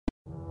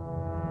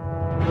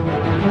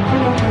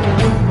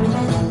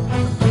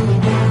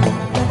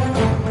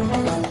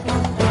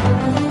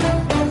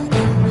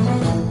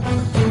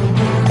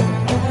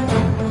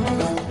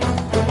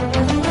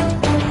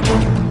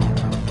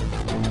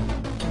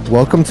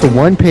Welcome to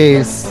One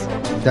Pace.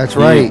 That's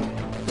right.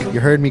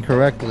 You heard me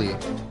correctly.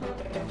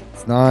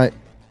 It's not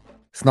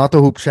the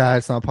Hoop Chat.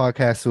 It's not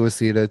Podcast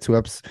Suicida.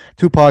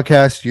 Two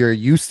podcasts you're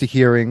used to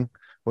hearing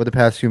over the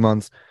past few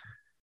months.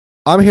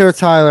 I'm here with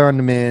Tyler on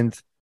demand.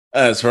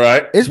 That's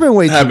right. It's been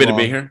way too long. Happy to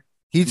be here.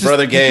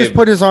 Brother Gabe. He just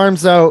put his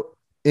arms out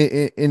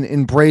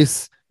in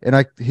brace,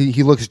 and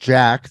he looks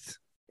jacked.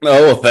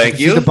 Oh, well, thank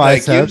you. The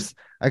biceps.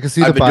 I can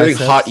see the biceps. I've been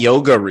doing hot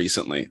yoga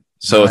recently,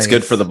 so It's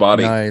good for the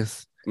body.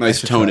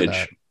 Nice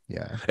Tonnage.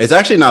 Yeah, it's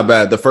actually not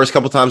bad. The first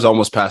couple times I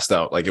almost passed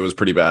out, like it was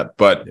pretty bad,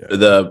 but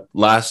the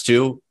last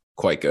two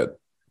quite good.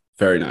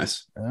 Very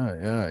nice.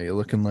 Yeah, you're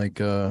looking like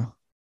Gear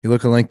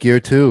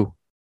 2.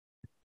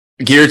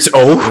 Gear 2.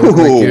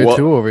 Oh, Gear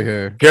 2 over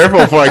here. Careful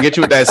before I get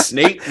you with that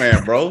snake,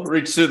 man, bro.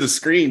 Reach through the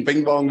screen.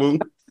 Bing bong boom.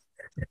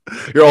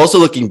 You're also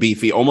looking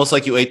beefy, almost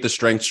like you ate the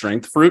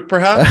strength fruit,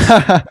 perhaps,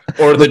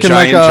 or the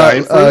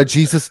giant fruit.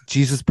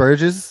 Jesus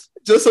Burgess.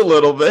 Just a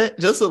little bit.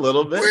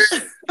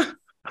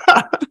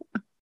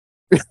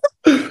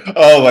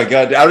 Oh my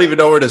god, I don't even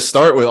know where to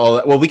start with all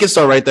that. Well, we can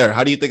start right there.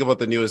 How do you think about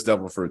the newest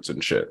devil fruits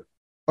and shit?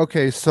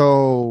 Okay,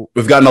 so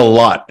we've gotten a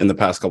lot in the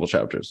past couple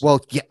chapters. Well,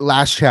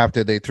 last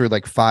chapter they threw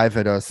like 5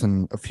 at us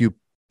and a few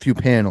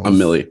panels. A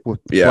milli.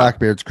 With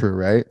Blackbeard's crew,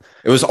 right?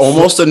 It was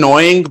almost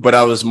annoying, but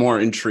I was more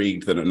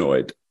intrigued than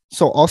annoyed.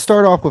 So I'll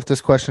start off with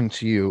this question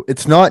to you.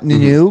 It's not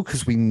new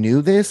because we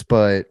knew this,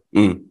 but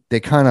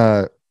they kind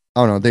of,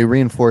 I don't know, they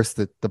reinforced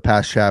the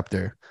past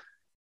chapter.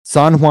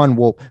 San Juan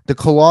Wolf, the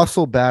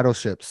colossal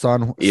battleship,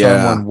 San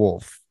Juan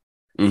Wolf.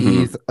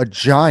 He's a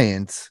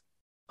giant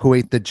who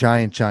ate the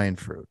giant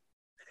fruit.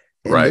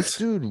 And this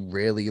dude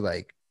really,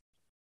 like,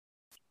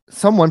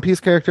 some One Piece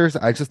characters,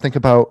 I just think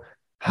about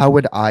how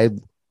would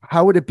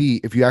it be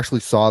if you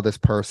actually saw this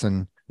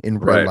person in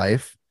real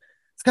life?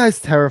 This guy's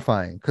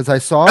terrifying because I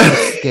saw a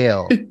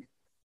scale, and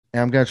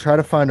I'm going to try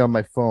to find on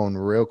my phone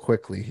real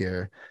quickly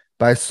here,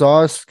 but I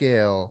saw a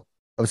scale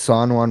of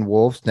San Juan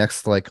Wolves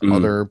next to like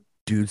other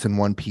dudes in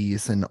One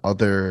Piece and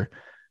other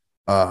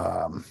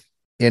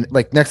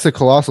next to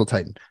Colossal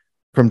Titan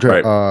from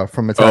Attack on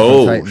Titan.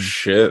 Oh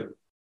shit.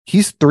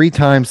 He's 3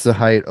 times the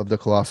height of the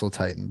Colossal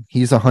Titan.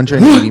 He's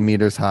 180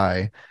 meters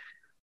high.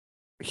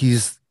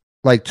 He's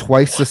like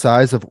twice the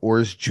size of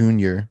Oars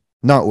Jr.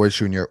 Not Oars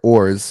Jr.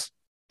 Oars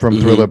from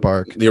Thriller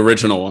Bark. The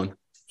original one.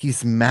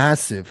 He's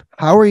massive.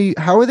 How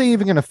are they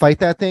even going to fight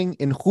that thing?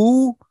 And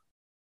who,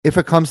 if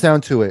it comes down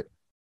to it,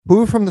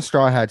 who from the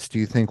Straw Hats do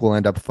you think will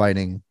end up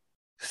fighting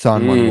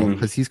San Juan Wolf?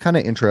 Because he's kind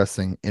of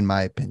interesting, in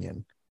my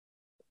opinion.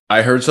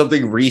 I heard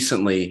something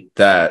recently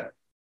that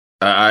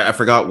I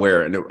forgot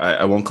where, and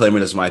I won't claim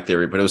it as my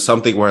theory, but it was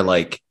something where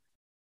like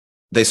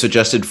they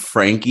suggested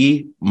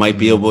Frankie might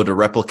be able to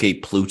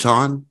replicate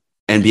Pluton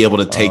and be able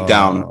to take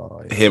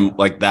down him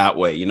like that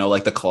way, you know,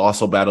 like the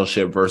colossal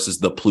battleship versus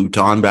the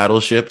Pluton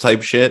battleship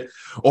type shit.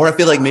 Or I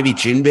feel like maybe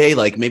Jinbei,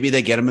 like maybe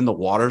they get him in the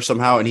water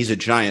somehow and he's a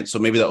giant, so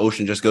maybe the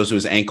ocean just goes to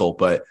his ankle,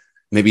 but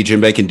maybe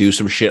Jinbei can do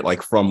some shit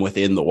like from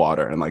within the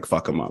water and like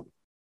fuck him up.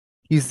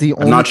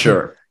 I'm not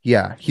sure.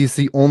 Yeah, he's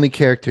the only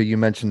character, you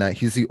mentioned that.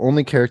 He's the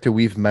only character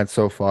we've met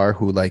so far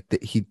who like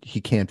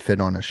he can't fit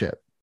on a ship.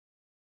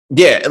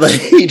 Yeah, like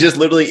he just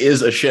literally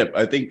is a ship.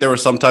 I think there were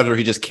some times where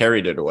he just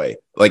carried it away,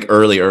 like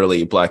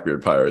early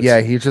Blackbeard pirates.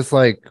 Yeah, he just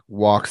like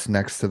walks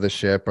next to the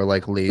ship or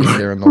like lays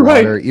there in the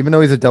water. Even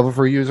though he's a devil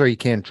fruit user, he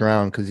can't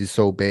drown because he's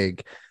so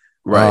big.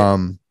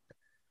 Right.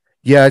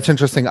 Yeah, it's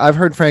interesting. I've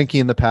heard Frankie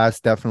in the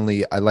past.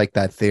 Definitely, I like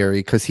that theory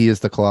because he is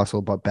the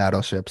colossal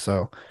battleship.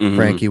 So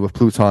Frankie with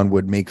Pluton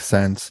would make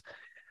sense.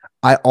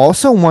 I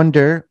also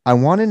wonder, I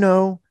want to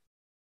know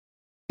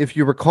if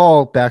you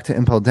recall back to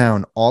Impel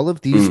Down, all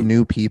of these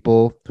new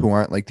people who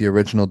aren't like the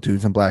original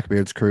dudes in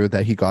Blackbeard's crew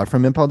that he got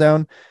from Impel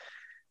Down,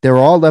 they're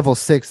all level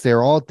 6. They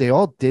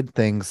all did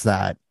things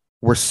that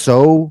were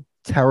so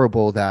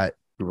terrible that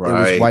it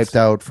was wiped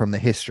out from the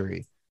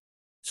history.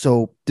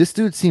 So this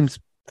dude seems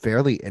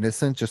fairly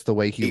innocent, just the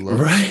way he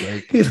looks. Right.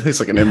 Like, he looks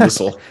like an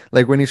imbecile.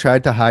 Like when he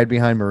tried to hide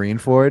behind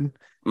Marineford.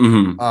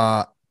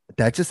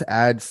 That just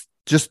adds.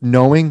 Just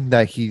knowing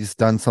that he's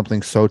done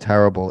something so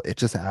terrible, it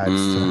just adds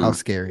to how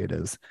scary it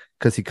is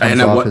because he comes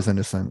off as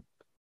innocent.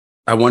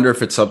 I wonder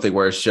if it's something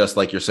where it's just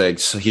like you're saying,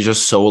 so he's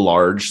just so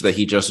large that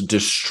he just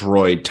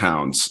destroyed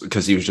towns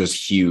because he was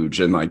just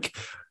huge and like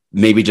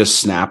maybe just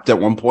snapped at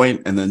one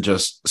point and then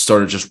just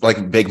started just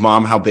like Big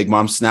Mom, how Big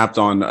Mom snapped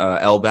on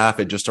Elbaf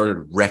and just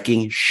started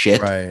wrecking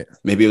shit. Right.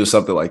 Maybe it was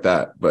something like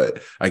that,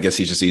 but I guess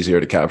he's just easier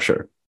to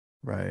capture.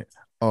 Right.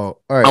 Oh,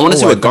 all right. I want to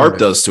see what Garp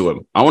does to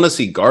him. I want to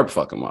see Garp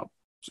fuck him up.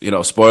 You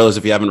know, spoilers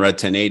if you haven't read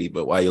 1080,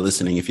 but why are you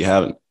listening if you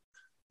haven't?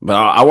 But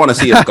I want to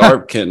see if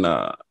Garp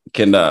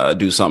can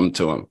do something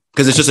to him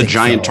because it's just a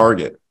giant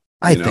target.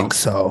 I think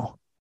so.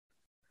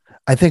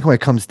 I think when it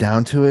comes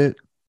down to it,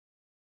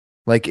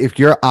 Like if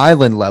you're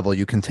island level,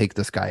 you can take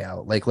this guy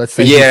out. Like let's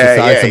say he's the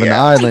size of an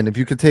island. If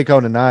you could take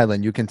out an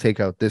island, you can take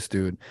out this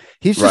dude.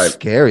 He's just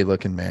scary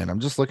looking, man. I'm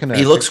just looking at.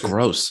 He looks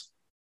gross.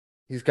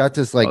 He's got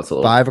this like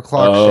 5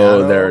 o'clock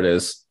shadow. There it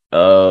is.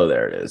 Oh,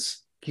 there it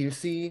is. Can you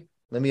see?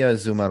 Let me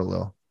zoom out a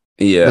little.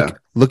 Yeah.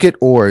 Look at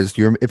Oars.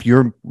 If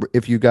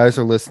you guys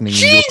are listening,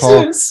 you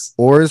recall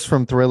Oars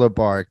from Thriller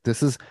Bark.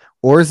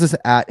 Oars is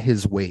at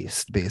his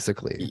waist,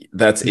 basically.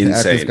 That's insane.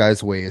 At this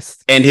guy's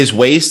waist. And his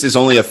waist is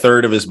only a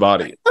third of his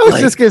body. I was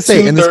just gonna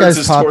say, and this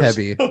guy's top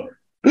heavy.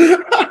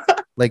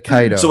 Like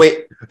Kaido. So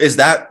wait, is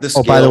that the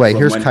scale? Oh, by the way,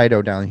 here's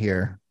Kaido down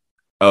here.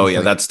 Oh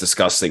yeah, that's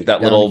disgusting.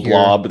 That little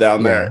blob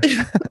down there.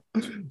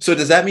 So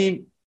does that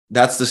mean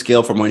that's the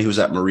scale from when he was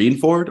at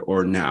Marineford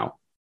or now?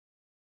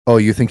 Oh,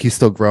 you think he's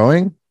still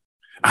growing?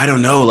 I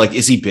don't know. Like,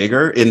 is he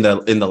bigger in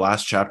the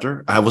last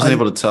chapter? I wasn't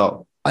able to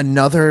tell.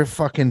 Another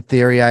fucking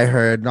theory I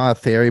heard, not a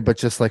theory, but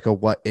just like a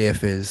what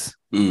if is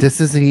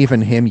this isn't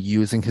even him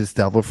using his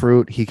devil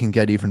fruit. He can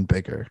get even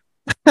bigger.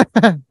 What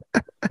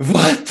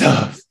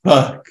the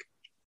fuck?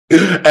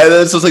 And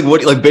then it's just like,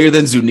 what, like bigger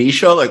than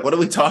Zunisha? Like, what are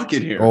we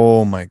talking here?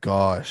 Oh my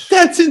gosh.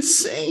 That's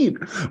insane.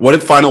 What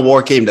if Final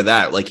War came to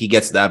that? Like, he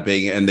gets that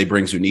big and they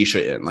bring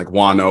Zunisha in. Like,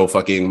 Wano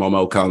fucking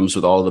Momo comes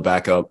with all the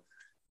backup.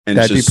 And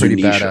that'd be pretty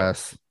Zunisha.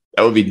 Badass.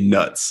 That would be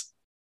nuts.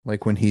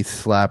 Like when he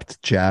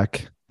slapped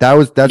Jack.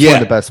 That's one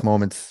of the best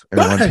moments in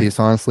One Piece,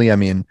 honestly. I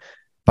mean,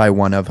 I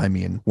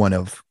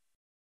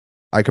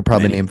could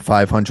probably name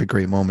 500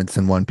 great moments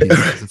in One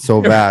Piece. It's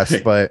so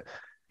vast, but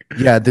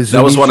yeah,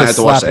 that was one I had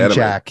to watch the anime.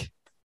 Jack.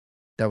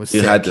 That was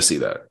you had to see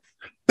that.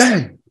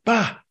 Bang,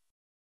 bah.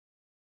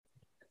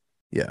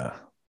 Yeah,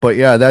 but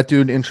yeah, that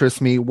dude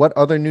interests me. What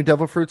other new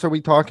devil fruits are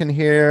we talking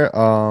here?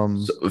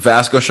 So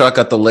Vasco Shot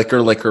got the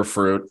liquor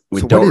fruit.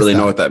 We don't really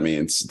know what that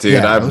means,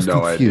 dude. I have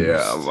no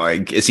idea. I'm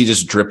like, is he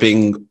just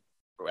dripping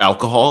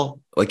alcohol?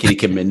 Like he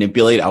can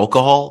manipulate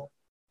alcohol?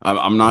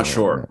 I'm not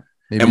sure.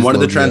 Maybe and one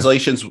of the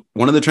translations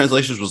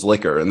was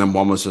liquor, and then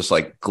one was just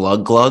like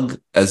glug glug,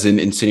 as in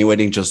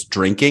insinuating just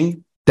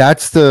drinking.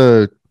 That's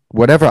the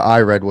whatever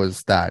I read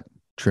was that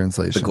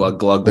translation. The glug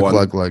glug the one.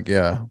 Glug glug,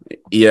 yeah.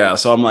 Yeah,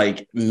 so I'm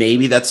like,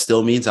 maybe that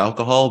still means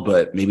alcohol,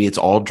 but maybe it's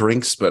all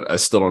drinks, but I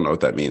still don't know what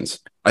that means.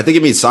 I think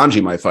it means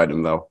Sanji might fight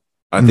him though.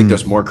 I think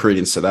there's more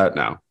credence to that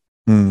now.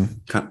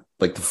 Kind of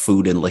like the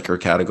food and liquor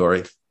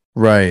category.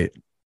 Right.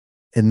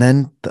 And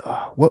then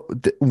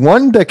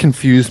one that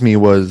confused me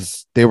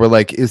was they were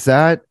like, is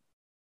that,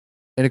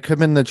 and it could have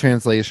been the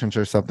translations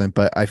or something,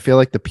 but I feel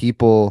like the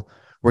people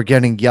were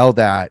getting yelled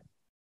at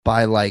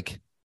by like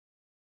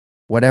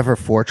whatever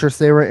fortress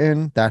they were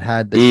in that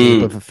had the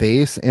shape of a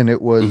face. And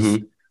it was,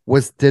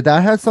 did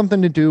that have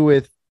something to do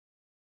with,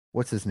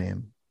 what's his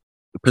name?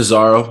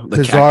 Pizarro,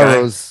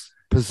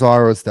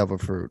 Pizarro's devil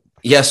fruit.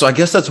 Yeah, so I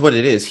guess that's what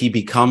it is. He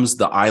becomes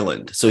the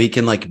island. So he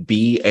can like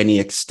be any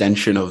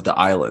extension of the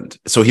island.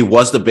 So he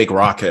was the big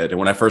rockhead. And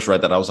when I first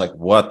read that, I was like,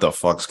 what the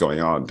fuck's going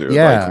on, dude?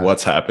 Yeah. Like,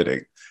 what's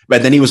happening?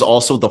 But then he was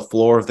also the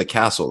floor of the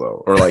castle,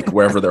 though, or like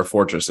wherever their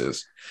fortress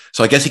is.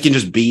 So I guess he can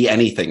just be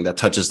anything that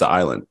touches the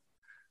island,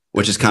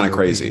 which is kind of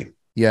crazy.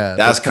 Yeah,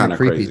 that's kind of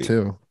creepy crazy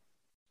too.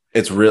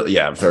 It's really,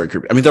 very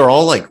creepy. I mean, they're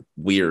all like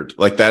weird.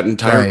 Like that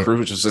entire crew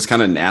is just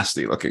kind of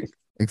nasty looking.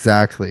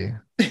 Exactly.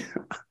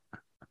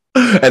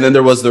 And then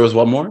there was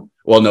one more.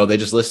 Well, no, they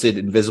just listed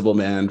Invisible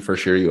Man for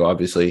Shiryu,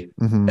 obviously.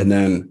 And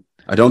then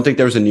I don't think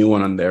there was a new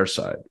one on their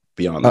side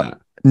beyond that.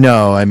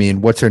 No, I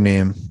mean, what's her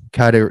name?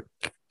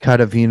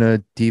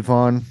 Katavina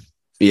Devon.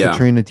 Yeah.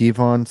 Katrina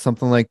Devon,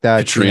 something like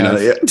that.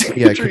 Katrina.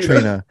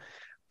 Katrina.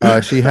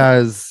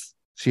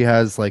 She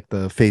has like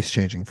the face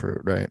changing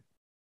fruit, right?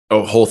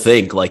 Oh, whole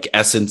thing, like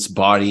essence,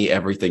 body,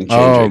 everything changing.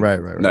 Oh,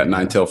 right. That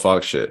Nine-Tailed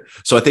Fox shit.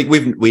 So I think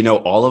we know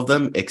all of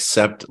them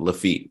except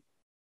Lafitte.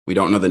 We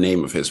don't know the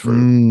name of his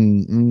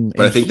fruit,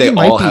 but I think they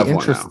all have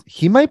one now.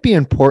 He might be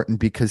important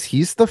because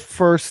he's the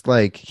first,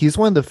 he's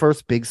one of the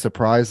first big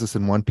surprises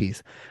in One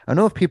Piece. I don't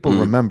know if people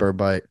remember,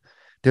 but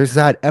there's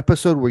that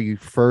episode where you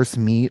first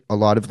meet a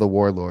lot of the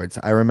warlords.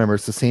 I remember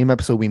it's the same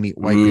episode we meet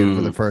Whitebeard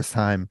for the first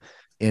time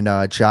in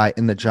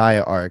the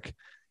Jaya arc,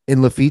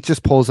 and Lafitte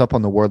just pulls up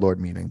on the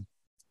warlord meeting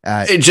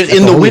at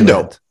the window.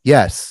 Land.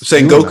 Yes,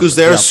 saying Goku's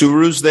there,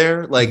 Suru's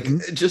there,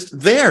 just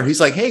there.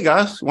 He's like, "Hey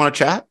guys, want to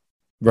chat?"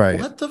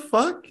 Right. What the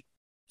fuck?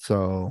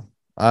 So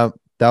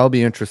that'll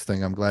be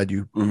interesting. I'm glad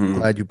you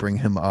bring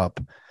him up.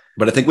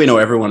 But I think we know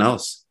everyone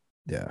else.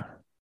 Yeah.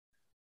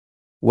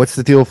 What's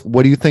the deal?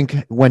 What do you think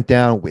went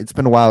down? It's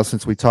been a while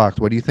since we talked.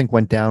 What do you think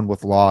went down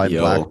with Law and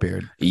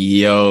Blackbeard? How do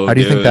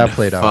you think that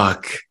played out?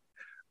 Fuck.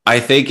 I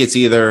think it's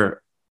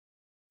either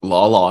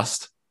Law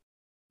lost,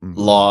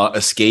 Law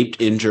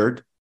escaped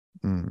injured,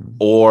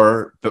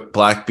 or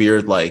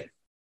Blackbeard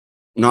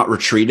not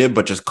retreated,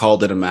 but just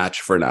called it a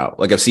match for now.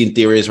 Like I've seen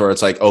theories where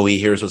it's like, oh, he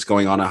hears what's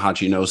going on at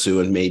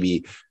Hachinosu, and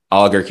maybe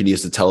Augur can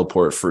use the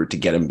teleport fruit to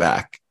get him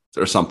back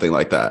or something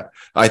like that.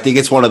 I think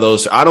it's one of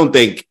those. I don't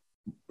think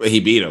he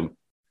beat him.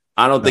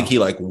 I don't think he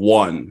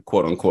won,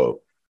 quote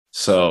unquote.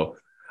 So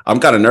I'm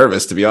kind of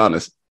nervous, to be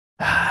honest.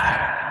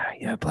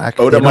 Yeah,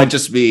 Oda might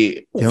just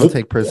be. They don't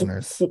take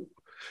prisoners.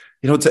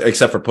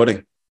 except for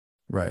pudding.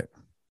 Right.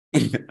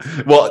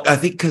 Well, I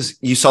think because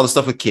you saw the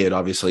stuff with Kid,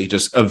 obviously,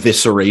 just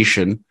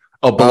evisceration,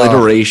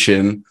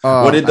 obliteration.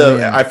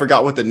 I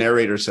forgot what the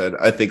narrator said.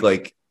 I think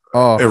like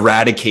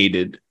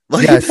eradicated.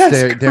 Like, yes,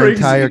 their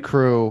entire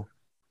crew.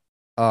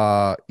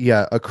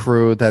 A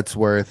crew that's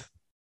worth,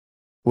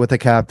 with a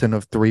captain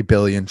of 3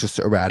 billion, just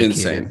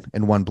eradicated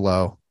in one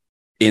blow.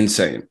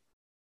 Insane.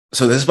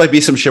 So this might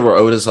be some shit where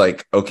Oda's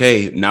like,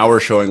 okay, now we're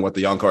showing what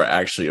the Yonko are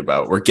actually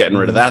about. We're getting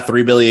rid of that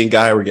 3 billion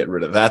guy. We're getting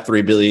rid of that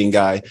 3 billion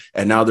guy.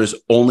 And now there's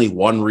only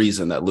one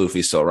reason that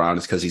Luffy's still around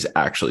is because he's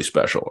actually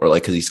special, or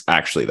like because he's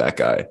actually that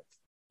guy.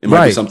 It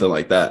might be something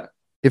like that.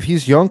 If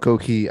he's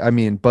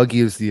Yonko,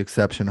 Buggy is the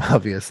exception,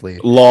 obviously.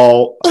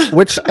 Lol.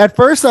 Which at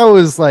first I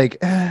was like,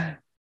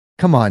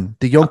 come on,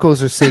 the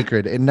Yonkos are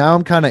sacred. And now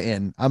I'm kind of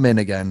in. I'm in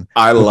again.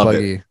 I love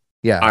Buggy. It.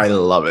 Yeah. I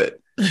love it.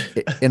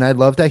 And I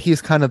love that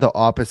he's kind of the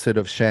opposite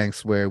of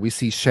Shanks, where we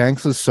see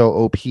Shanks is so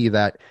OP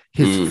that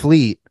his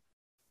fleet,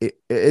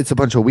 it's a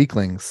bunch of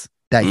weaklings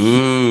that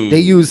they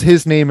use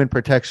his name in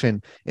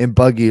protection, and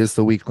Buggy is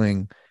the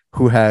weakling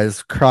who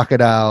has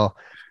Crocodile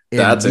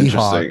and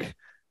Mihawk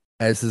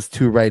as his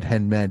 2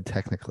 right-hand men,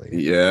 technically.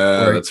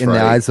 Yeah, that's in the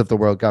eyes of the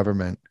world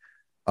government.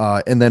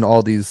 And then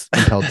all these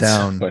impelled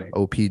down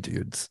OP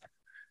dudes.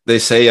 They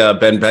say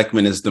Ben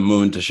Beckman is the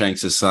moon to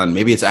Shanks' son.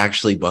 Maybe it's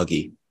actually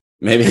Buggy.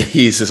 Maybe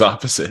he's his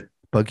opposite.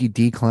 Buggy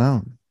D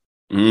Clown.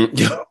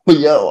 Yo,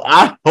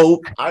 I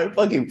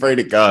fucking pray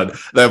to God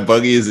that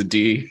Buggy is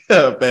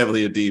a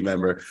family of D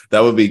member.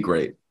 That would be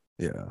great.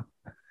 Yeah.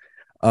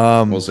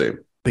 We'll see.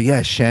 But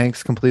yeah,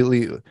 Shanks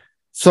completely.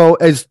 So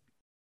as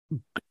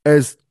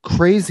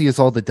crazy as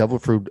all the devil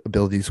fruit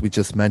abilities we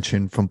just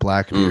mentioned from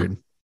Blackbeard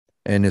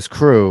and his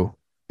crew,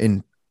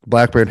 and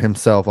Blackbeard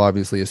himself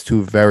obviously is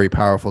 2 very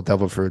powerful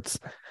devil fruits.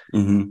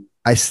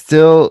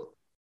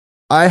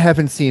 I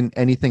haven't seen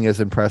anything as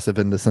impressive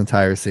in this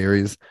entire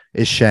series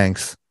as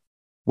Shanks.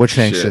 What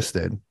Shanks just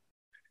did.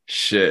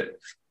 Shit.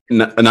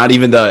 Not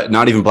even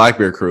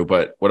Blackbeard crew,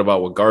 but what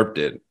about what Garp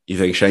did? You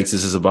think Shanks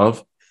is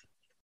above?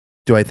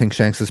 Do I think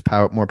Shanks is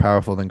more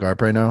powerful than Garp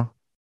right now?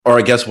 Or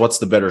I guess what's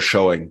the better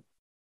showing?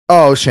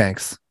 Oh,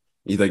 Shanks.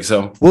 You think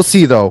so? We'll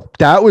see, though.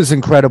 That was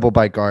incredible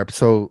by Garp.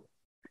 So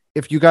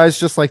if you guys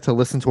just like to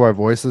listen to our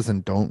voices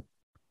and don't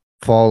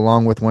follow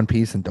along with One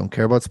Piece and don't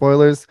care about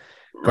spoilers,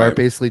 Garp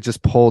basically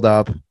just pulled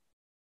up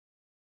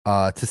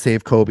to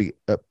save Kobe.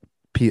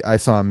 I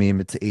saw a meme.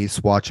 It's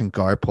Ace watching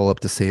Garp pull up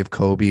to save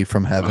Kobe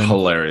from heaven.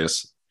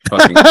 Hilarious.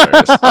 Fucking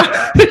hilarious.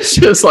 It's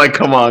just like,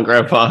 come on,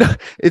 Grandpa.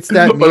 It's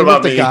that meme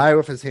of the guy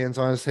with his hands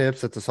on his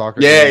hips at the soccer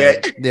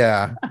game.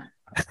 Yeah.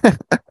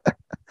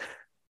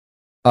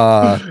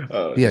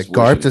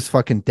 Garp just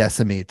fucking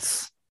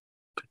decimates.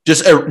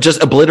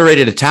 Just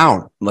obliterated a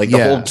town. Like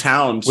the whole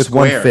town with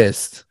one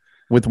fist.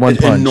 With one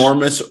punch.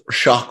 Enormous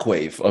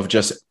shockwave of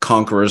just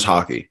Conqueror's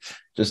hockey,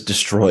 just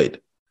destroyed.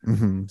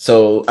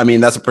 So, I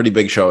mean, that's a pretty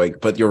big showing,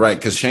 but you're right,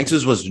 because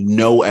Shanks's was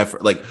no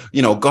effort. Like,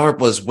 Garp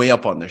was way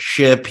up on the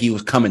ship. He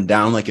was coming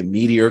down like a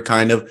meteor,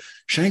 kind of.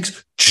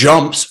 Shanks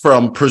jumps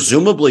from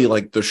presumably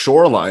like the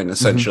shoreline,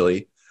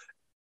 essentially,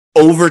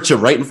 over to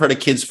right in front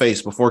of Kid's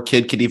face before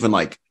Kid could even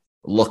like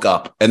look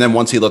up. And then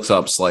once he looks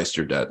up, sliced,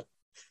 you're dead.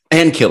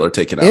 And Killer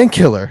taken out. And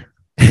Killer.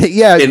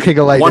 Yeah,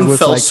 one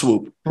fell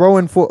swoop.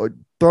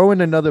 Throw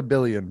in another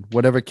billion,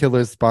 whatever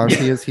Killer's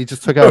bounty is. He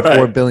just took out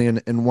 4 billion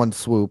in one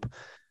swoop.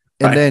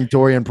 And then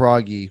Dorian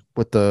Broggy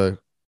with the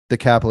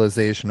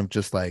capitalization of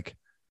just like,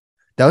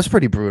 that was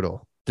pretty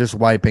brutal. Just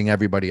wiping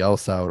everybody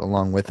else out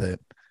along with it.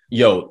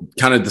 Yo,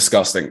 kind of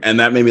disgusting. And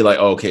that made me like,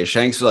 oh, okay,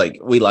 Shanks, like,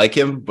 we like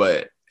him,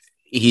 but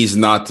he's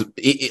not,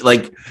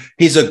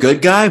 he's a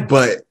good guy,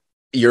 but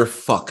you're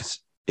fucked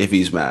if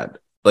he's mad.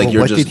 Like,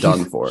 you're just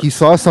done for. He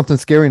saw something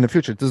scary in the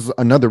future. This is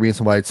another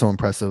reason why it's so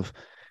impressive.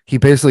 He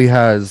basically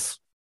has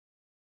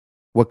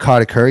what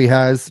Katakuri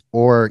has,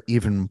 or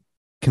even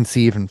can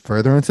see even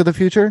further into the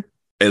future.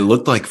 It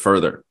looked like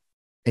further.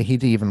 And he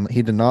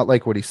did not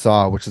like what he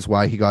saw, which is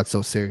why he got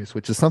so serious,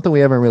 which is something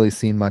we haven't really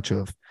seen much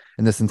of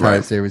in this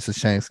entire series of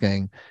Shanks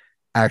getting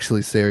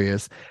actually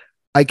serious.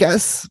 I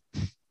guess.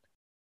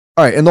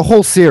 All right. In the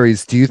whole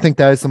series, do you think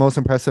that is the most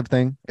impressive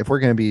thing? If we're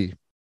going to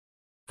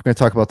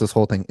talk about this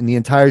whole thing in the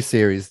entire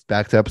series,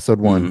 back to episode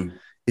 1,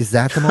 is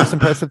that the most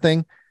impressive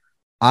thing?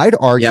 I'd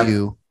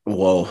argue. Yeah.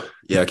 Whoa.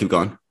 Yeah. Keep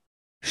going.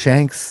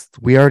 Shanks,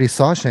 we already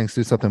saw Shanks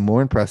do something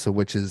more impressive,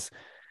 which is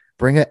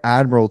bring an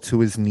admiral to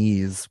his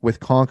knees with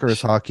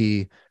Conqueror's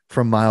hockey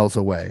from miles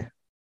away.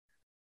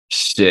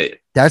 Shit.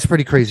 That's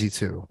pretty crazy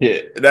too. Yeah,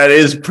 that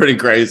is pretty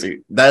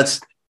crazy. That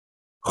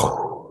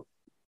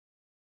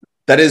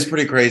is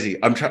pretty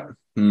crazy. I'm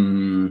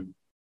trying.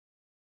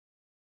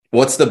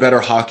 What's the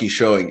better hockey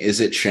showing? Is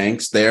it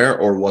Shanks there,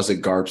 or was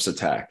it Garp's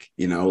attack?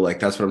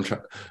 That's what I'm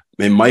trying.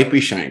 It might be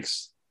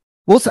Shanks.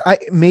 Well, so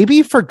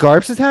maybe for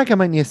Garp's attack, I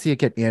might need to see it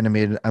get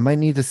animated. I might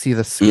need to see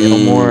the scale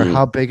more.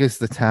 How big is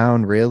the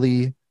town,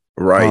 really?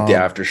 Right, the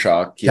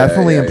aftershock.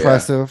 Definitely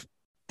impressive.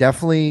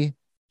 Definitely,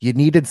 you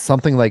needed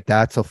something like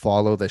that to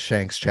follow the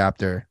Shanks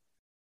chapter.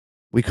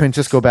 we couldn't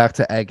just go back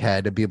to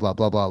Egghead and be blah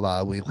blah blah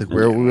blah. We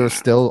were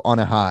still on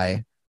a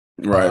high.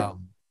 Right.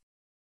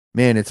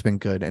 Man, it's been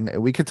good, and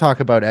we could talk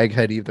about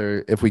Egghead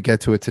either if we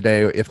get to it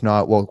today. If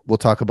not, we'll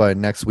talk about it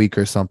next week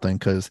or something,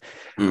 because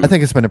I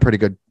think it's been a pretty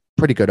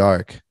good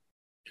arc.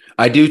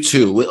 I do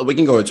too. We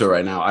can go into it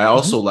right now. I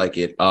also like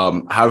it.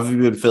 How have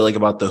you been feeling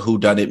about the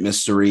whodunit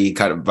mystery?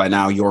 Kind of by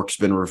now, York's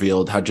been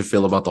revealed. How'd you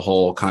feel about the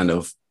whole kind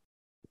of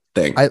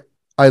thing?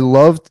 I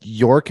loved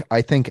York.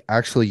 I think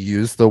actually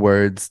used the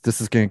words,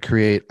 "This is going to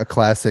create a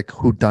classic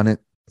whodunit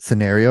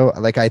scenario."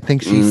 Like, I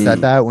think she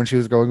said that when she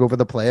was going over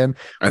the plan.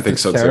 I think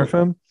so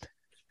too.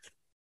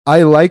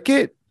 I like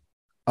it.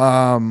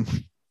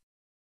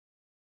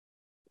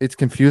 It's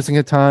confusing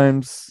at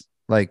times,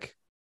 like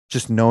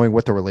just knowing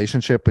what the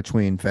relationship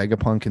between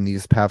Vegapunk and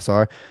these paths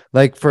are.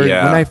 Like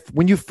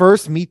when you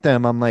first meet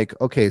them, I'm like,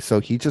 okay,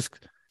 so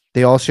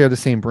they all share the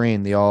same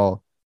brain.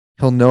 He'll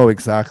know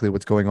exactly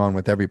what's going on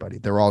with everybody.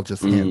 They're all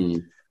just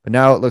him. But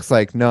now it looks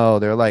like no,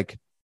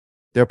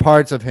 they're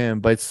parts of him,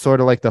 but it's sort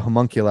of like the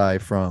homunculi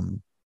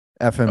from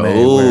FMA.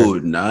 Oh,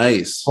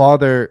 nice.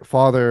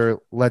 Father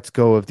lets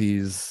go of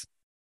these.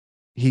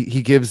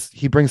 He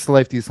brings to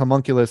life these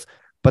homunculus,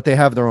 but they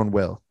have their own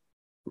will.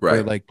 Right.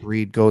 Where, like,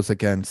 greed goes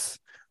against,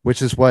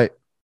 which is what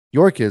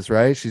York is,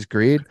 right? She's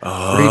greed. Greed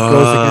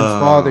goes against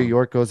Father.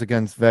 York goes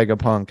against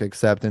Vegapunk,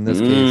 except in this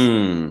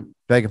case,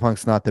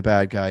 Vegapunk's not the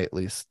bad guy, at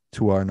least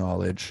to our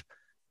knowledge.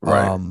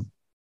 Right.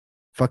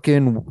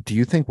 Do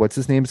you think what's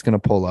his name is going to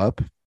pull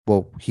up?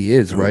 Well, he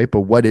is, right?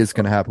 But what is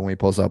going to happen when he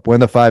pulls up? One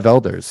of the five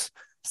elders,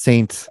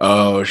 Saint.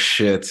 Oh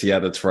shit! Yeah,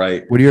 that's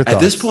right. What are your thoughts?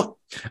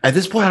 At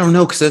this point, I don't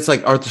know, because it's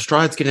like, are the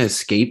Strides going to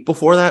escape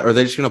before that, or are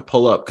they just going to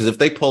pull up? Because if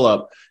they pull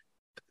up,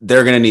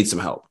 they're going to need some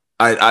help.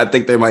 I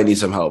think they might need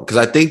some help, because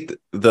I think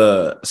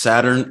the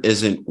Saturn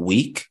isn't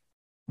weak.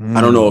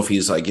 I don't know if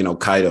he's like,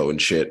 Kaido and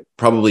shit.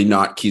 Probably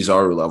not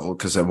Kizaru level,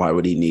 because then why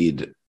would he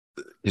need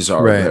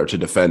Kizaru there to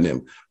defend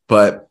him?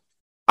 But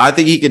I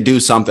think he could do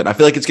something. I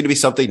feel like it's going to be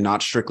something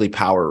not strictly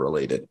power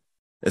related.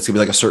 It's going to be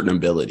like a certain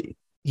ability.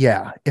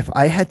 Yeah. If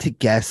I had to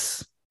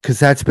guess, because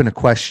that's been a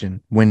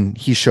question when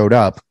he showed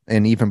up,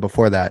 and even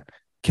before that,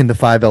 can the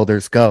five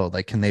elders go?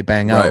 Like, can they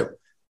bang out?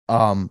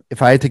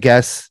 If I had to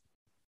guess,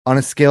 on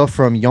a scale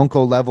from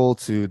Yonko level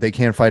to they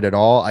can't fight at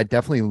all, I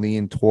definitely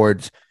lean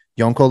towards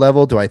Yonko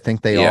level. Do I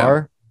think they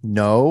are?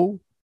 No.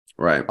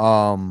 Right.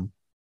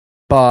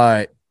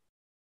 But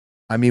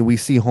I mean, we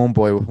see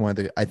Homeboy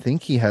with I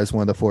think he has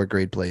one of the 4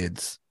 great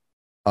blades.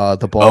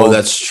 The ball. Oh,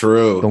 that's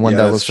true. The one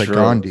that looks like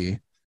Gandhi.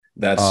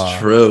 That's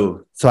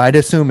true. So I'd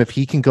assume if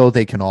he can go,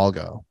 they can all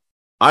go.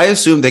 I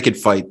assume they could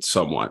fight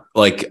somewhat.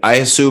 Like, I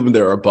assume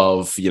they're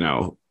above,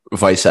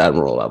 Vice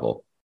Admiral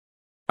level.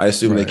 I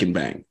assume they can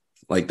bang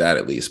like that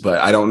at least, but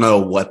I don't know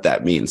what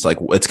that means. Like,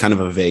 it's kind of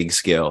a vague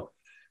scale.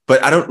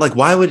 But I don't like,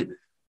 why would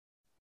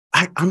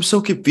I'm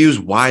so confused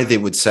why they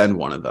would send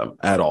one of them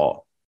at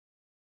all.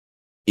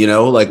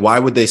 Like, why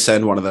would they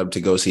send one of them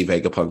to go see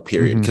Vegapunk,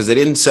 period? Because they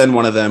didn't send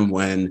one of them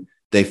when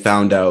they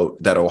found out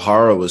that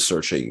O'Hara was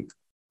searching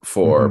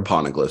for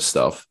Poneglyph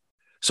stuff.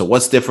 So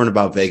what's different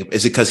about Vegapunk?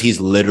 Is it because he's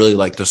literally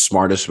like the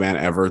smartest man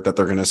ever that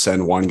they're going to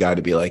send one guy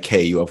to be like,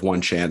 hey, you have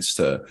one chance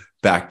to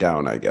back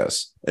down, I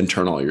guess, and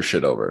turn all your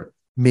shit over?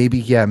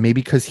 Maybe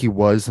because he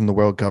was in the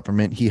world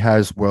government. He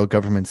has world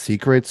government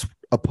secrets,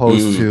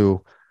 opposed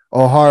to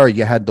O'Hara.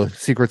 You had the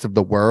secrets of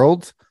the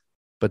world,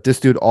 but this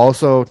dude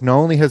also not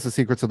only has the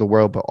secrets of the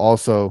world, but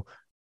also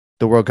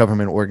the world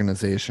government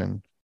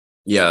organization.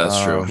 Yeah,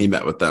 that's true. He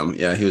met with them.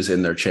 Yeah, he was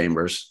in their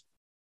chambers.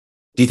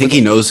 Do you think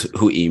he knows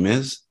who Eam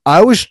is?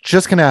 I was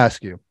just going to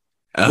ask you.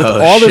 With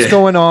all this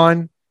going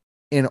on,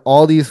 in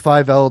all these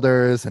 5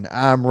 elders and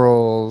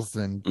admirals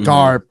and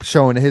Garp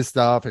showing his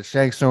stuff and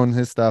Shanks showing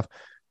his stuff,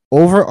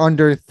 over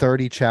under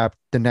 30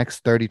 the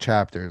next 30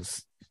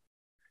 chapters,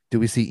 do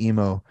we see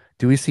Emo?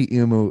 Do we see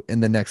Umu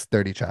in the next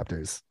 30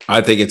 chapters?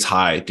 I think it's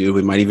high, dude.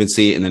 We might even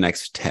see it in the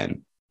next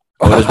 10.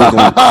 Oda's been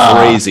going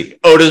crazy.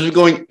 Oda's been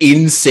going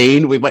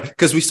insane.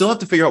 Because we still have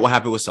to figure out what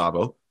happened with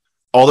Sabo,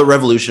 all the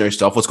revolutionary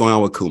stuff, what's going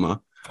on with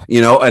Kuma,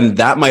 and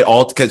that might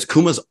all, because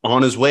Kuma's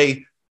on his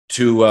way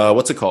to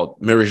what's it called?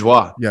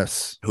 Mirijois.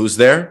 Yes. Who's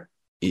there?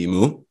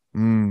 Emu.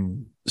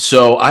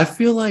 So I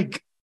feel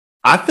like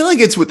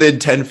it's within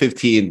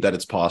 10-15 that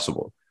it's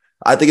possible.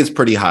 I think it's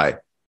pretty high.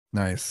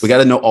 Nice. We got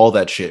to know all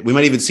that shit. We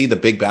might even see the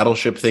big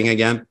battleship thing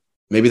again.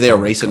 Maybe they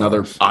erase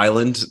another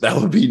island. That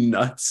would be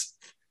nuts,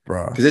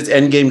 bro. Because it's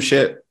endgame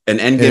shit, and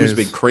endgame's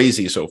been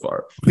crazy so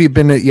far.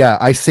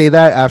 I say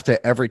that after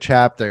every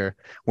chapter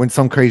when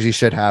some crazy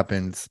shit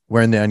happens.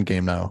 We're in the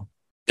endgame now.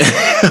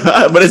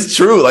 But it's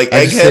true. Like,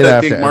 Egghead,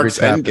 I think, marks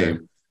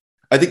endgame.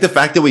 I think the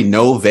fact that we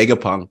know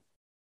Vegapunk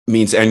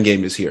means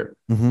endgame is here,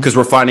 because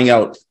we're finding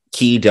out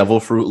key devil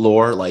fruit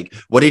lore. Like,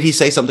 what did he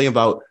say? Something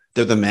about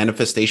they're the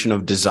manifestation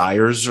of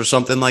desires or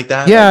something like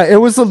that. Yeah, like, it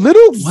was a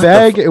little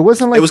vague. It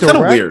wasn't like, it was kind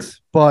of weird,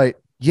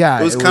 but yeah,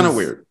 it was kind of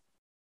weird.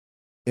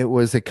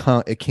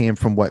 It came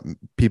from what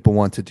people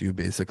want to do,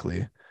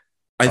 basically.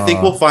 I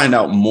think we'll find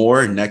out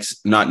more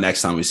not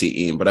next time we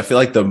see Eam, but I feel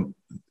like the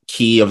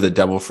key of the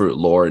devil fruit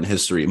lore in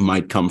history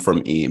might come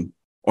from Eam.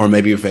 or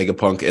maybe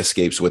Vegapunk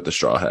escapes with the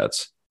Straw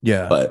Hats.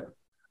 Yeah. But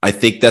I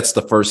think that's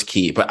the first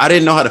key. But I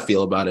didn't know how to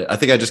feel about it. I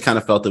think I just kind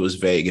of felt it was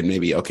vague and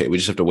maybe, okay, we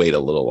just have to wait a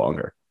little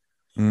longer.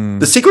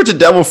 The secret to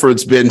Devil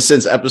Fruit's been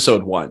since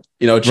episode 1,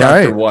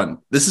 chapter 1.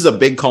 This is a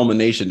big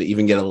culmination to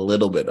even get a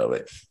little bit of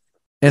it.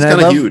 It's kind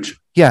of huge.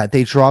 Yeah,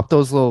 they drop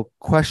those little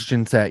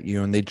questions at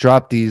you, and they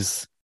drop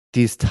these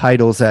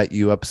titles at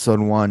you, episode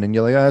 1, and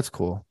you're like, oh, that's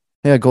cool.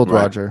 Yeah, Gold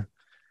Roger.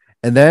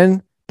 And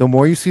then the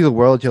more you see the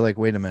world, you're like,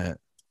 wait a minute.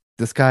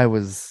 This guy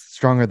was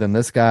stronger than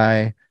this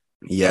guy.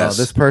 Yes.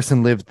 This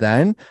person lived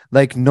then.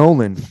 Like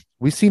Nolan.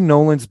 We see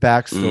Nolan's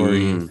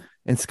backstory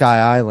in Sky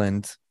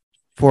Island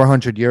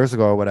 400 years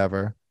ago or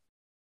whatever.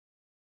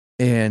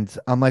 And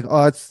I'm like,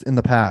 oh, it's in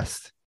the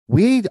past.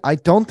 I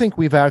don't think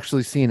we've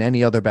actually seen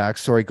any other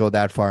backstory go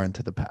that far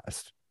into the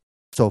past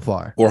so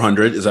far.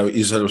 400? Is that what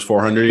you said? It was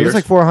 400 years? It was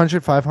like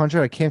 400,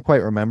 500. I can't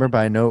quite remember, but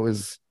I know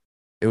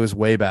it was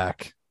way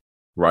back.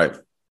 Right.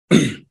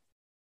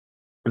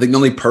 I think the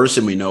only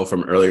person we know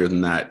from earlier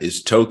than that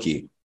is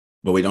Toki,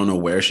 but we don't know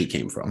where she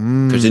came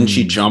from. Because didn't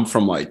she jump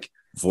from like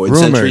Void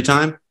Century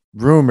time?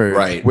 Rumored,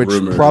 right? Which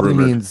probably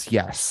means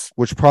yes.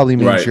 Which probably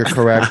means you're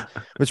correct.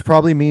 Which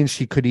probably means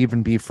she could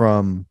even be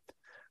from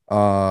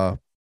the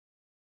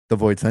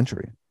Void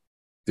Century.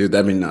 Dude,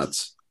 that'd be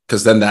nuts.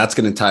 Because then that's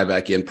going to tie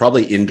back in,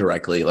 probably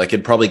indirectly. Like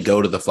it'd probably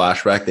go to the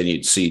flashback, then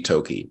you'd see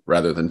Toki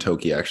rather than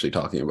Toki actually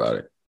talking about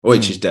it. Oh,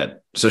 wait, she's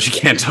dead, so she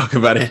can't talk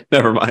about it.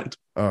 Never mind.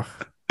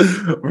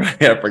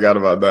 Right, I forgot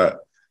about that.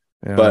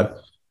 Yeah.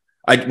 But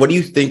what do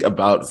you think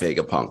about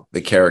Vegapunk,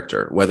 the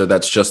character, whether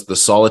that's just the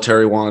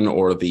solitary one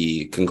or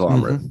the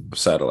conglomerate of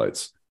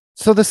satellites?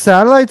 So the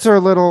satellites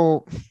are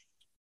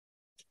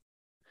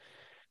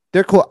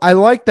they're cool. I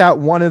like that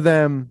one of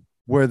them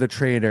were the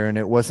traitor, and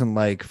it wasn't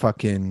like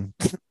fucking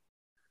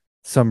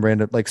some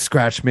random like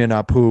Scratchman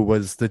Apu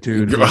was the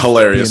dude.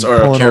 Hilarious, or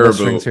a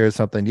caribou or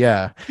something.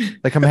 Yeah,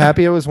 like I'm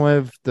happy it was one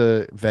of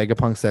the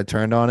Vegapunks that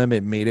turned on him.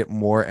 It made it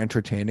more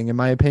entertaining, in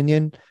my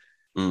opinion.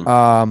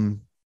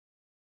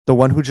 The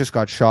one who just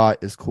got shot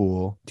is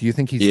cool. Do you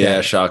think he's dead?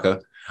 Yeah,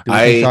 Shaka. Do you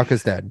think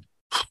Shaka's dead?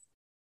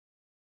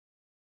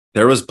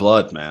 There was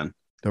blood, man.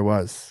 There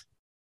was.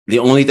 The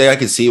only thing I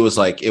could see was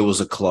like it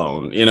was a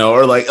clone,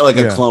 or like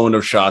a clone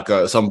of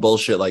Shaka, some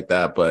bullshit like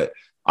that. But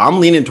I'm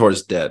leaning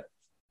towards dead,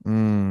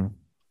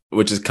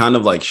 which is kind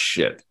of like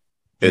shit.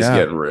 It's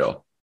getting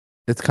real.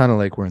 It's kind of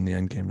like we're in the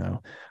end game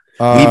now.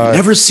 We've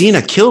never seen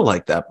a kill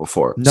like that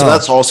before, so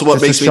that's also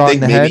what makes me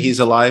think maybe he's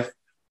alive.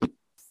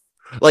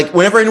 Like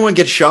whenever anyone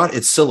gets shot,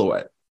 it's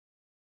silhouette.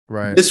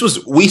 Right.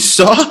 We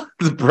saw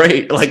the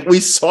brain, like we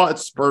saw it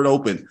spurt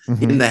open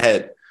in the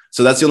head.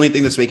 So that's the only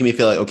thing that's making me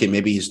feel like, okay,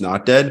 maybe he's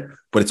not dead,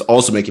 but it's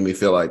also making me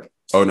feel like,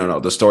 oh no,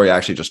 the story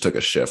actually just took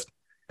a shift,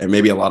 and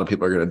maybe a lot of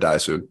people are going to die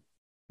soon.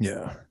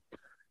 Yeah.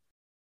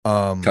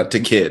 Cut to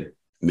kid,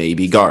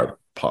 maybe Garp,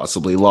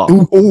 possibly Law.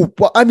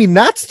 Well, I mean,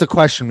 that's the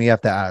question we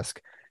have to ask.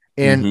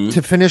 And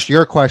to finish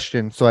your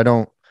question, so I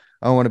don't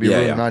want to be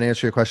rude and not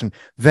answer your question.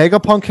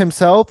 Vegapunk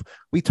himself,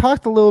 we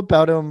talked a little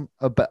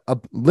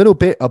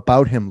bit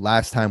about him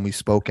last time we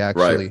spoke,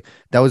 actually. Right.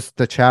 That was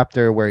the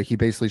chapter where he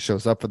basically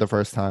shows up for the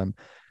first time.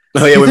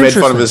 Oh, yeah, we made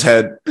fun of his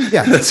head.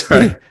 Yeah, that's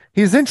right.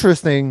 He's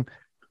interesting,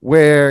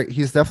 where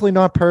he's definitely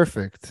not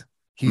perfect.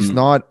 He's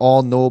not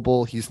all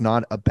noble. He's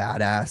not a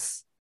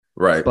badass.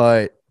 Right.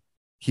 But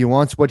he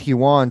wants what he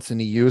wants, and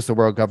he used the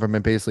world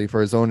government basically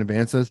for his own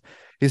advances.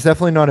 He's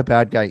definitely not a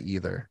bad guy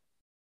either.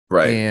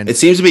 Right. And it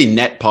seems to be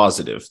net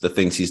positive, the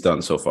things he's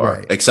done so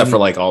far, except for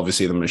like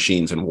obviously the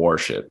machines and war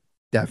shit.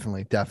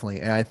 Definitely.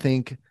 And I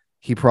think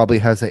he probably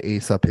has an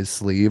ace up his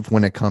sleeve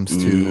when it comes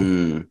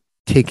to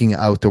taking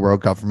out the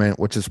world government,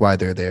 which is why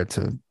they're there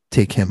to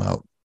take him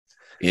out.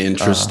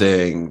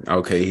 Interesting.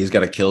 Okay. He's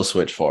got a kill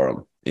switch for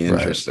him.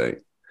 Interesting.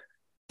 Right.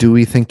 Do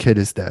we think Kid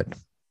is dead?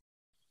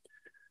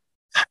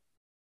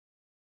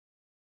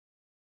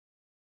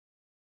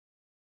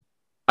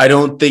 I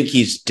don't think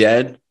he's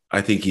dead.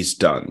 I think he's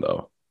done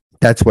though.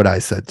 That's what I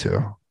said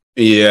too.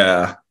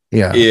 Yeah.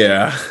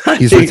 I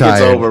He's think retired.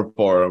 It's over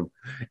for him.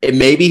 And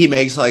maybe he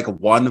makes like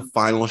one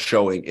final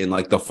showing in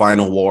like the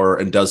final war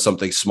and does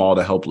something small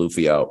to help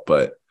Luffy out.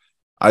 But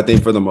I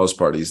think for the most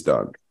part, he's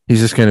done.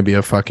 He's just going to be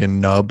a fucking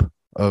nub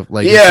of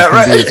like,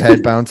 his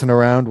head bouncing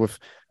around with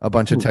a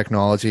bunch of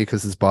technology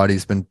because his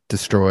body's been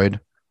destroyed.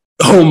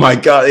 Oh my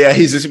God. Yeah.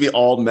 He's just going to be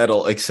all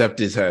metal except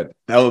his head.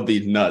 That would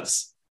be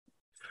nuts.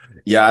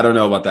 Yeah. I don't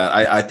know about that.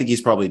 I think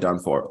he's probably done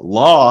for.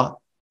 Law,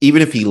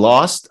 even if he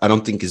lost, I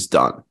don't think is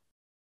done.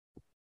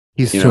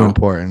 He's too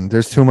important.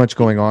 There's too much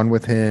going on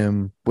with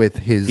him.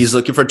 He's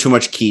looking for too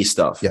much key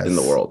stuff in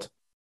the world.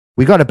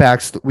 We got a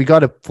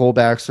full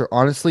backstory.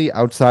 Honestly,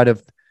 outside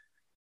of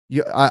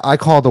I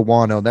call the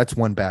Wano. That's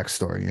one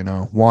backstory.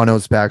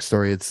 Wano's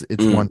backstory.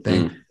 It's one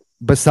thing.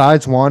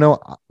 Besides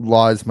Wano,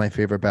 Law is my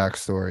favorite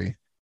backstory.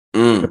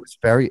 It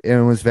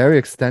was very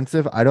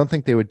extensive. I don't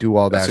think they would do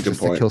all that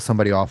just to kill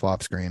somebody off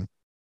screen.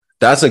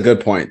 That's a good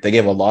point. They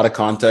gave a lot of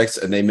context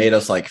and they made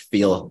us like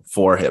feel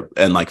for him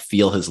and like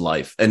feel his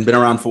life, and been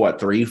around for what,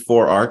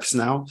 3-4 arcs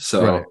now.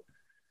 So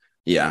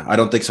Yeah, I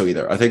don't think so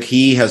either. I think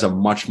he has a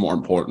much more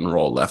important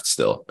role left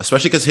still,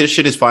 especially because his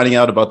shit is finding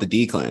out about the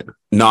D clan,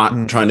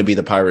 not trying to be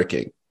the Pirate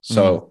King.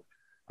 So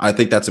I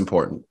think that's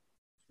important.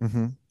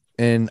 Mm-hmm.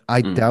 And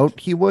I doubt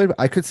he would.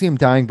 I could see him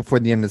dying before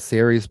the end of the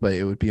series, but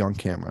it would be on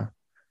camera.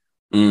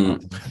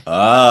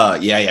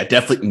 Yeah,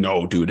 definitely.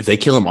 No, dude, if they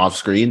kill him off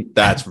screen,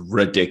 that's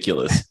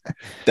ridiculous.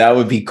 That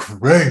would be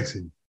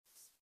crazy.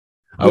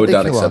 I would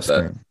not accept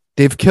that.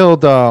 They've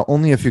killed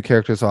only a few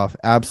characters off.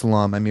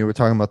 Absalom. I mean, we were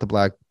talking about the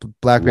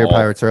Black Bear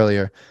Pirates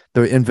earlier.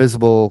 The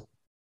invisible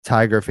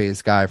tiger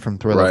face guy from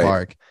Thriller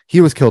Bark.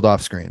 He was killed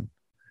off screen.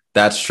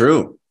 That's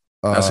true.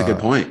 That's a good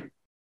point.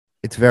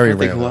 It's very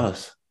rare. Who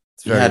else?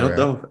 I don't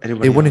know.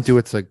 They wouldn't do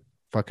it to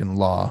fucking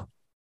Law.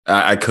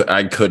 I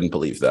couldn't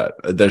believe that.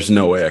 There's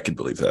no way I could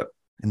believe that.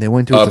 And they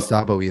wouldn't do it to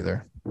Sabo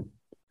either.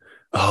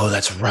 Oh,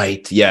 that's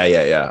right.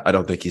 Yeah. I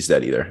don't think he's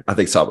dead either. I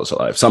think Sabo's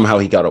alive. Somehow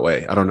he got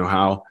away. I don't know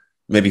how.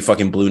 Maybe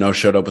fucking Blue Nose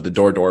showed up with the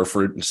door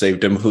fruit and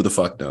saved him. Who the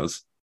fuck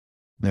knows?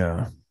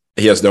 Yeah.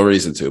 He has no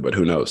reason to, but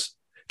who knows?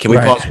 Can we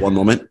pause one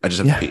moment? I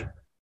just have to pee.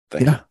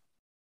 Thank you.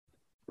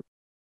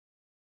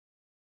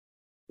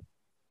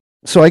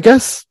 So I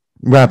guess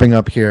wrapping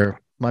up here,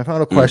 my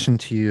final question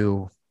to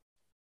you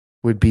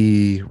would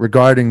be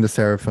regarding the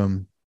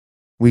Seraphim.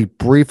 We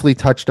briefly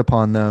touched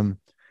upon them.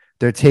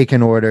 They're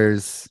taking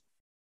orders.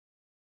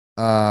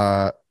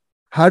 How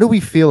do we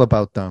feel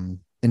about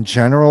them in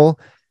general?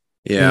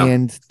 Yeah.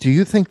 And do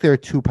you think they're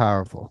too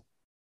powerful?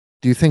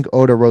 Do you think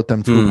Oda wrote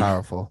them too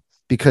powerful?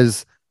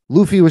 Because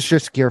Luffy was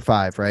just Gear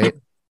 5, right?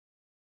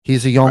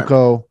 He's a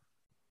Yonko.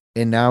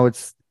 And now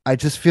I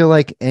just feel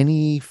like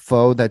any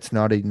foe that's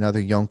not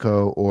another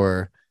Yonko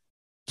or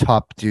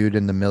top dude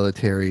in the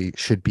military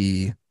should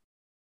be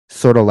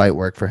sort of light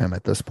work for him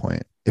at this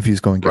point if he's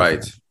going Gear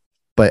 5.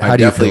 But how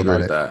do you feel about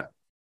it? That.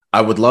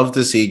 I would love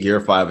to see Gear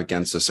 5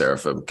 against the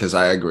Seraphim because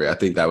I agree. I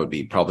think that would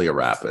be probably a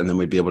wrap. And then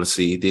we'd be able to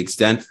see the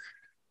extent.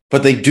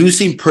 But they do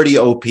seem pretty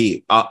OP.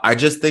 I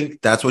just think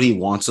that's what he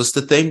wants us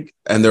to think.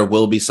 And there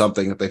will be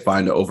something that they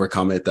find to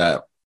overcome it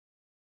that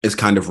is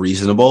kind of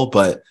reasonable.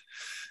 But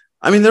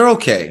I mean, they're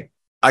okay.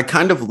 I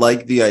kind of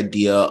like the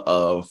idea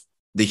of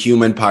the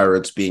human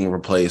pirates being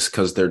replaced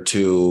because they're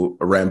too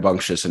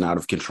rambunctious and out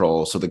of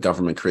control. So the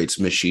government creates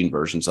machine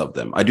versions of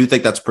them. I do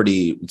think it's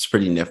pretty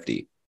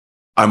nifty.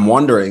 I'm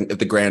wondering if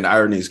the grand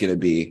irony is going to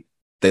be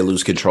they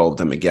lose control of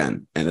them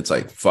again. And it's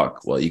like,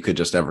 fuck, well, you could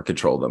just never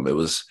control them. It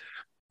was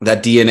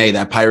that DNA,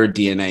 that pirate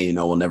DNA,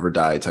 will never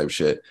die type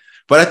shit.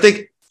 But I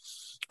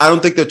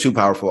don't think they're too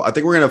powerful. I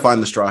think we're going to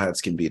find the Straw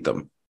Hats can beat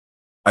them.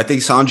 I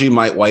think Sanji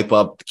might wipe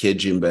up Kid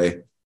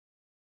Jinbei.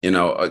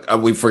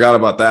 We forgot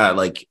about that.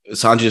 Like,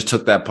 Sanji just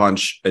took that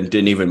punch and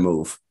didn't even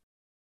move.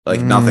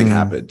 Like, nothing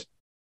happened.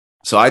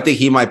 So I think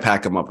he might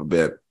pack him up a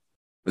bit.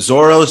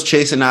 Zoro's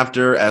chasing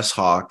after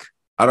S-Hawk.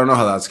 I don't know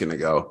how that's going to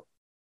go.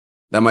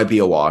 That might be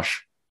a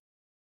wash.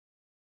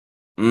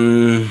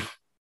 Maybe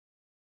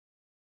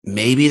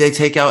they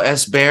take out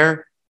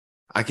S-Bear.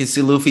 I can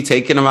see Luffy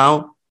taking him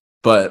out.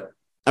 But,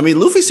 I mean,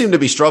 Luffy seemed to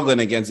be struggling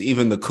against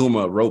even the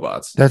Kuma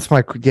robots. It's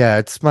my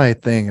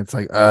thing. It's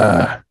like,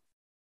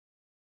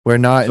 we're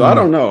not. So I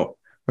don't know.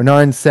 We're not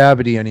in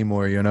Sabity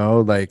anymore,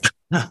 Like,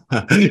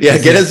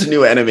 get us a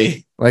new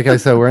enemy. Like I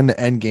said, we're in the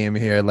end game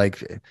here.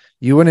 Like,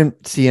 you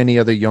wouldn't see any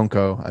other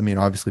Yonko. I mean,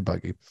 obviously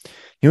Buggy.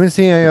 You wouldn't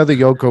see any other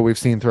Yonko we've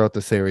seen throughout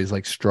the series,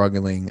 like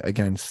struggling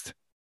against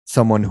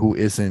someone who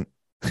isn't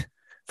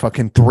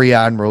fucking 3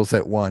 admirals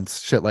at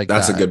once. Shit like that.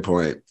 That's a good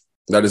point.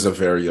 That is a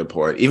very good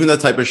point. Even the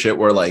type of shit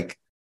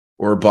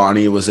where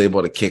Bonnie was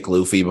able to kick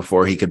Luffy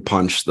before he could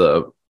punch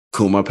the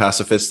Kuma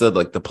pacifista,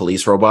 like the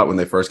police robot when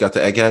they first got to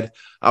Egghead.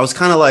 I was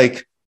kind of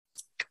like,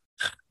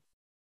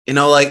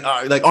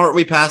 aren't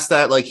we past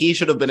that? Like, he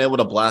should have been able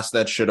to blast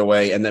that shit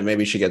away, and then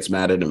maybe she gets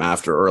mad at him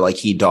after, or like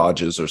he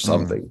dodges or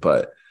something.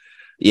 But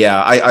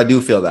yeah, I do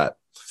feel that.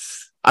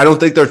 I don't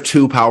think they're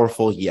too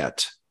powerful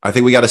yet. I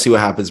think we got to see what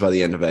happens by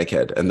the end of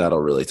Egghead, and that'll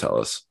really tell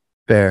us.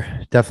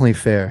 Fair, definitely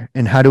fair.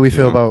 And how do we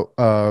feel about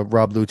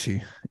Rob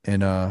Lucci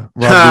and Rob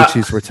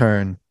Lucci's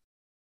return?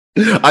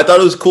 I thought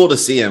it was cool to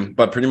see him,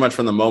 but pretty much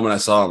from the moment I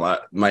saw him,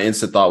 my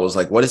instant thought was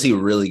like, what is he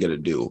really going to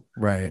do?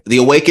 Right. The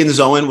Awakened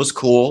Zoan was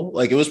cool.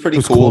 Like, it was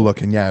pretty cool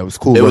looking. Yeah, it was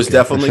cool. It was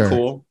definitely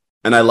cool.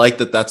 And I liked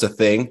that that's a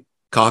thing.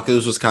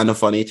 Kaku's was kind of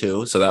funny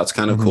too. So that's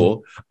kind of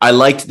cool. I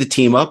liked the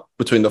team up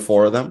between the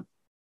 4 of them.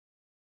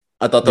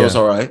 I thought that was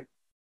all right.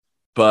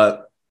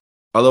 But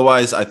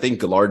otherwise, I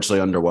think largely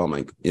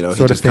underwhelming. He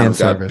just kind of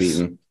got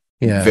beaten.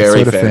 Yeah,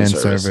 very fan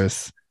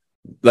service.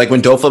 Like,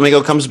 when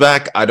Doflamingo comes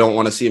back, I don't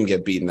want to see him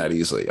get beaten that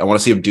easily. I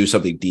want to see him do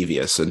something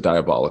devious and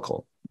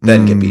diabolical,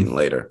 then get beaten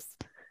later.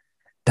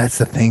 That's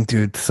the thing,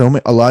 dude.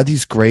 A lot of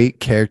these great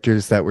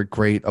characters that were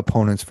great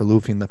opponents for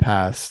Luffy in the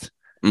past.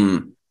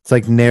 It's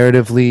like,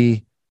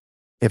 narratively,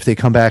 if they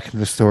come back into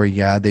the story,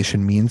 they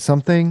should mean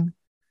something.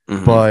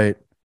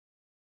 But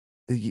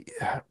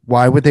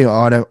why would they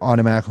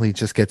automatically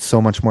just get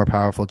so much more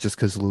powerful just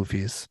because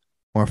Luffy's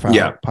more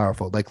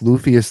powerful? Like,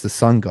 Luffy is the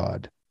sun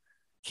god.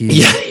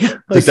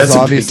 This is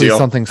obviously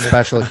something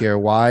special here.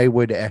 Why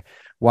would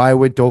Why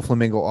would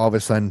Doflamingo all of a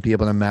sudden be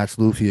able to match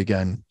Luffy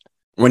again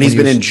when he's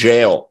been in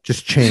jail,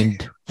 just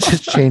chained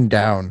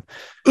down?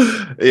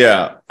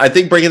 Yeah, I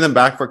think bringing them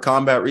back for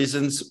combat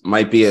reasons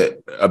might be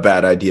a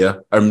bad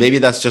idea, or maybe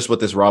that's just what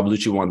this Rob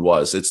Lucci one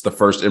was. It's the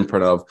first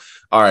imprint of,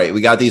 all right,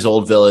 we got these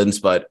old villains,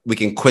 but we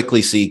can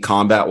quickly see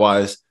combat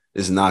wise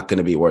is not going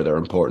to be where they're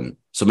important.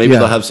 So maybe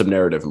they'll have some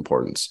narrative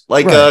importance,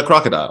 like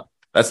Crocodile.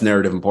 That's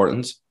narrative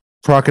importance.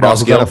 Crocodile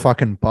who got a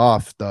fucking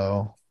buff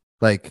though.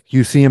 Like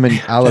you see him in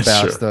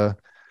Alabasta,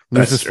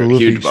 loses to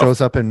Luffy,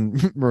 shows up in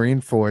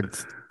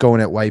Marineford,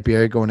 going at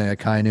Whitebeard, going at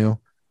Akainu.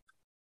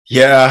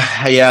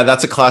 Yeah,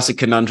 that's a classic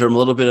conundrum. A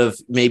little bit of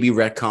maybe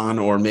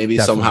retcon, or maybe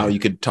somehow you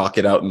could talk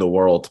it out in the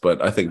world,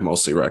 but I think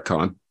mostly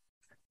retcon.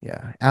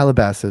 Yeah,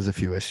 Alabasta has a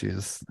few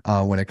issues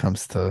when it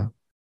comes to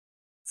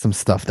some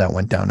stuff that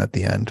went down at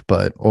the end,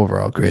 but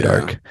overall, great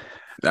arc.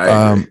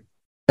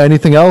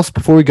 Anything else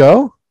before we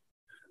go?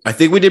 I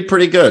think we did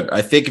pretty good.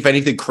 I think if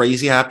anything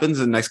crazy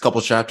happens in the next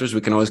couple chapters, we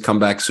can always come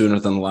back sooner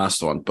than the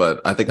last one. But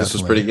I think this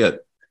was pretty good.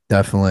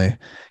 Definitely.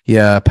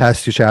 Yeah,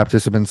 past 2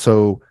 chapters have been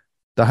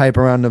the hype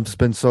around them has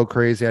been so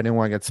crazy. I didn't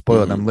want to get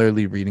spoiled. I'm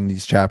literally reading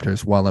these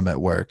chapters while I'm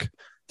at work.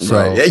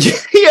 So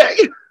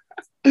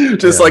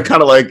just like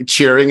kind of like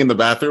cheering in the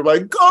bathroom,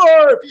 like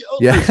Garp,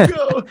 let's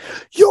go.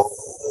 Yo,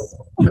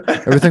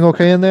 everything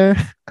okay in there?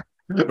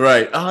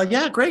 Right.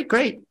 Yeah,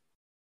 great.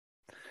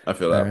 I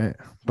feel that.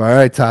 All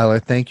right, Tyler.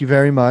 Thank you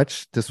very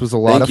much. This was a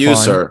lot of fun. Thank you,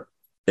 sir.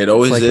 It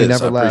always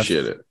is. I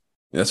appreciate it.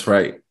 That's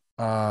right.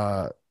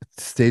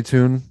 Stay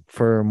tuned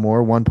for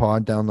more One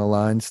Pod down the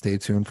line. Stay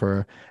tuned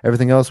for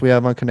everything else we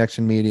have on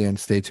Connection Media, and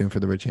stay tuned for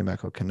the Richie and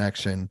Mecco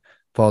Connection.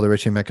 Follow the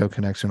Richie and Mecco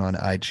Connection on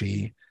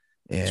IG,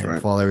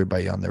 and follow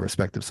everybody on their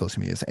respective social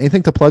medias.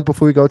 Anything to plug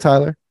before we go,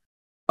 Tyler?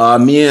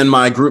 Me and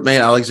my group mate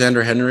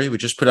Alexander Henry, we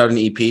just put out an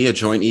EP, a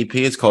joint EP.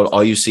 It's called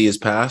All You See Is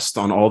Past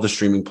on all the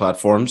streaming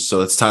platforms.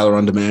 So it's Tyler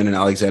On Demand and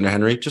Alexander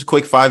Henry. Just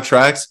quick 5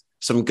 tracks,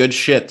 some good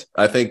shit.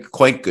 I think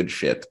quite good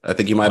shit. I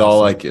think you might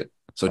all like it.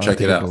 So check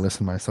it out. I'll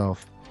listen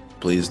myself.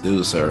 Please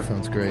do, sir. That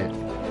sounds great.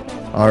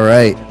 All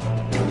right.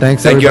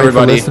 Thank you,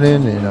 everybody, for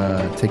listening,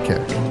 and take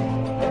care.